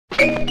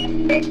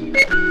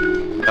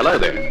Hello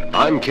there,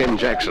 I'm Ken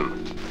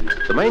Jackson.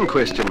 The main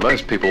question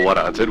most people want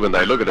answered when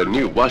they look at a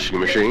new washing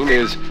machine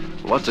is,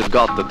 what's it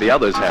got that the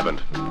others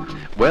haven't?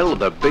 Well,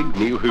 the big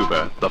new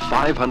Hoover, the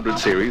 500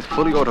 series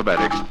fully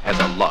automatic, has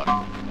a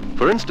lot.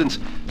 For instance,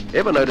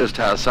 ever noticed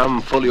how some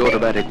fully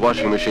automatic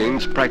washing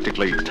machines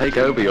practically take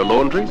over your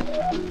laundry?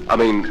 I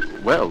mean,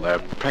 well, they're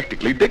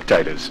practically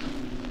dictators.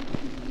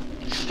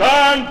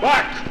 Stand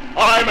back!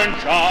 I'm in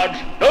charge!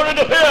 Don't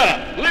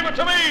interfere! Leave it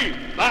to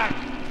me! Back!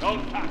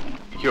 Don't touch!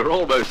 You're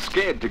almost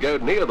scared to go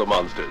near the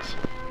monsters.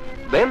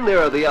 Then there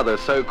are the other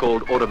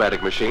so-called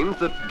automatic machines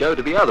that go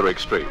to the other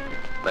extreme.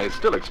 They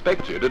still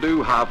expect you to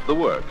do half the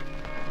work.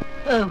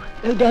 Oh,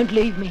 don't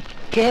leave me.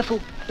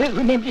 Careful.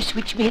 Remember to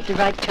switch me at the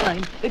right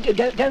time.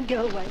 Don't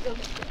go away.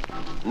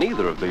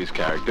 Neither of these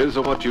characters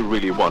are what you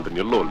really want in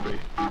your laundry.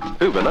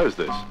 Hoover knows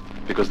this,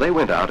 because they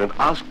went out and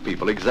asked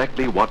people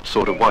exactly what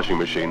sort of washing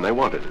machine they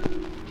wanted.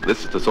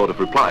 This is the sort of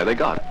reply they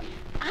got.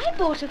 I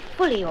bought a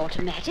fully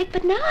automatic,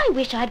 but now I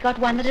wish I'd got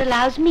one that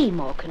allows me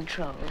more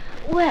control.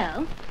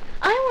 Well,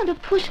 I want a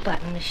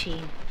push-button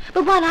machine,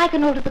 but one I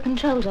can alter the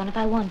controls on if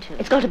I want to.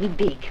 It's got to be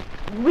big,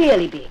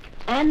 really big,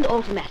 and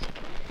automatic.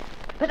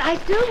 But I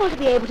still want to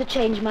be able to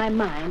change my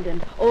mind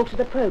and alter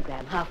the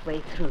program halfway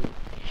through.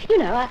 You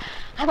know,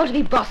 I want to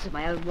be boss of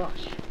my own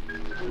wash.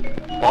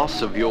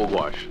 Boss of your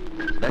wash.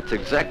 That's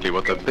exactly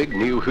what the big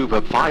new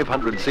Hoover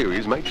 500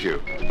 series makes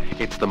you.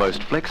 It's the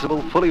most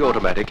flexible, fully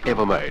automatic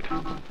ever made.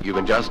 You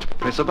can just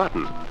press a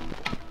button.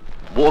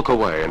 Walk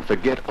away and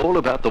forget all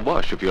about the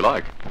wash if you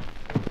like.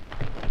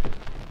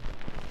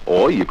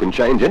 Or you can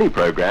change any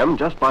program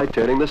just by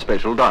turning the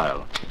special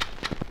dial.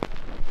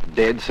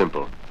 Dead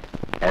simple.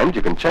 And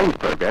you can change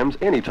programs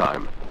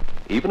anytime,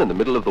 even in the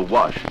middle of the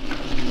wash.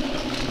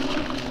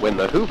 When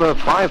the Hoover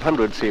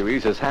 500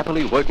 series is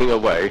happily working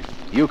away,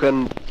 you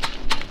can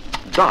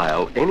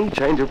dial any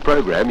change of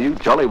program you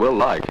jolly well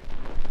like.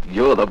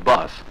 You're the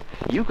boss.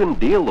 You can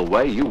deal the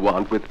way you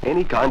want with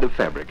any kind of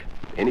fabric,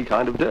 any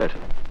kind of dirt,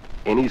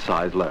 any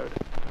size load.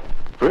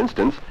 For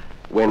instance,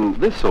 when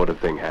this sort of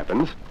thing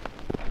happens...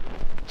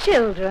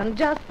 Children,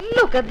 just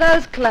look at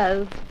those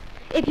clothes.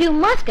 If you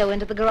must go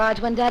into the garage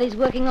when Daddy's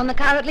working on the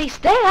car, at least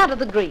stay out of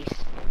the grease.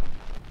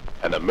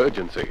 An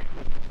emergency.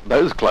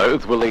 Those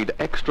clothes will need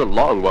extra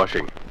long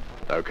washing.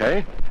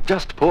 Okay?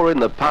 Just pour in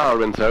the power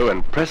rinso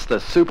and press the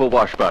super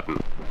wash button.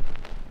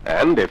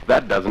 And if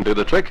that doesn't do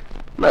the trick,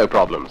 no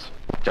problems.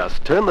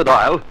 Just turn the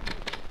dial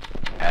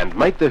and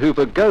make the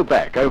Hoover go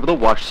back over the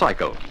wash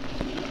cycle.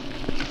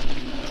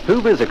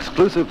 Hoover's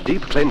exclusive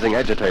deep cleansing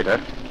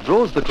agitator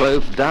draws the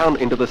clothes down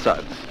into the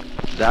suds.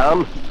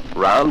 Down,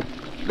 round,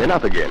 then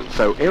up again,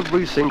 so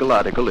every single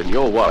article in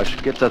your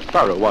wash gets a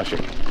thorough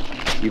washing.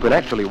 You can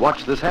actually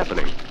watch this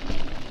happening.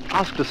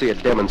 Ask to see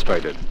it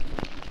demonstrated.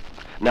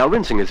 Now,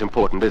 rinsing is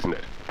important, isn't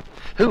it?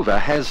 Hoover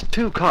has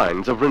two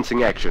kinds of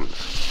rinsing actions.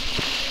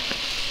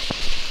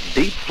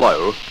 Deep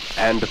flow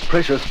and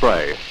pressure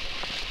spray.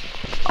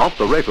 Off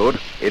the record,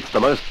 it's the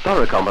most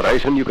thorough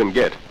combination you can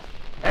get.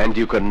 And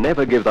you can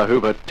never give the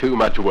Hoover too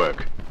much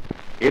work.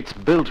 It's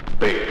built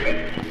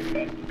big.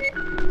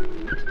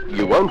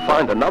 You won't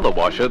find another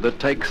washer that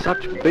takes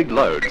such big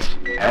loads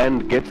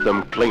and gets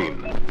them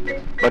clean.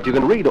 But you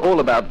can read all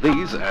about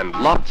these and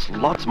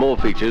lots more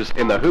features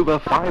in the Hoover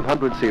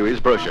 500 series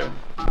brochure.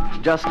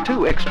 Just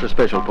two extra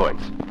special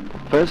points.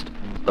 First,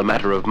 the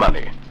matter of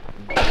money.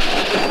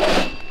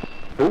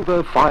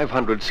 Hoover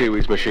 500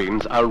 series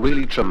machines are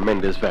really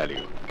tremendous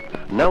value.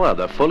 No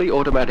other fully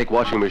automatic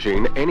washing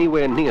machine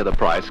anywhere near the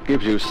price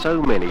gives you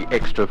so many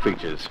extra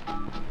features.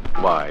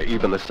 Why,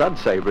 even the sud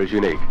saver is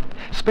unique,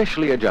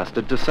 specially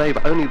adjusted to save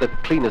only the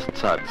cleanest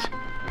suds.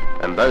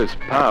 And those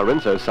Power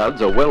Rinso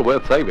suds are well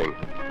worth saving.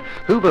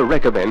 Hoover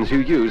recommends you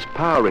use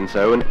Power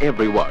Rinso in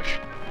every wash.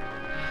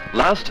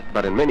 Last,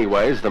 but in many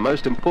ways the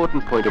most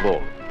important point of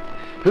all,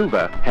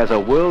 Hoover has a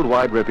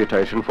worldwide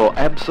reputation for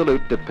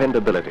absolute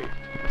dependability.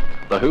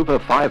 The Hoover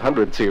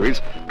 500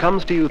 series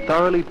comes to you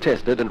thoroughly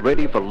tested and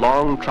ready for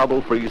long,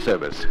 trouble-free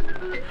service.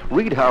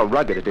 Read how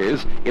rugged it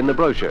is in the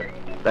brochure.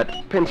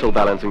 That pencil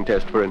balancing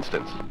test, for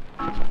instance.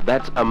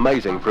 That's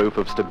amazing proof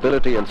of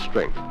stability and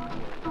strength.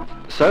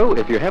 So,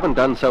 if you haven't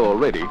done so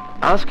already,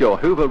 ask your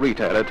Hoover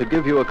retailer to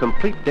give you a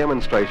complete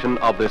demonstration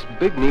of this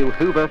big new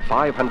Hoover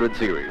 500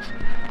 series,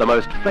 the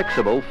most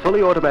flexible,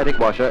 fully automatic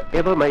washer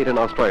ever made in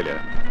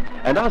Australia.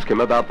 And ask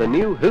him about the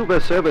new Hoover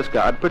Service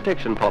Guard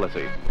protection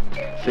policy.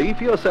 See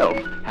for yourself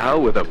how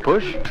with a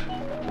push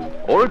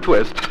or a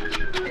twist,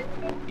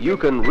 you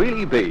can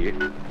really be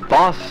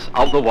boss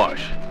of the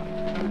wash.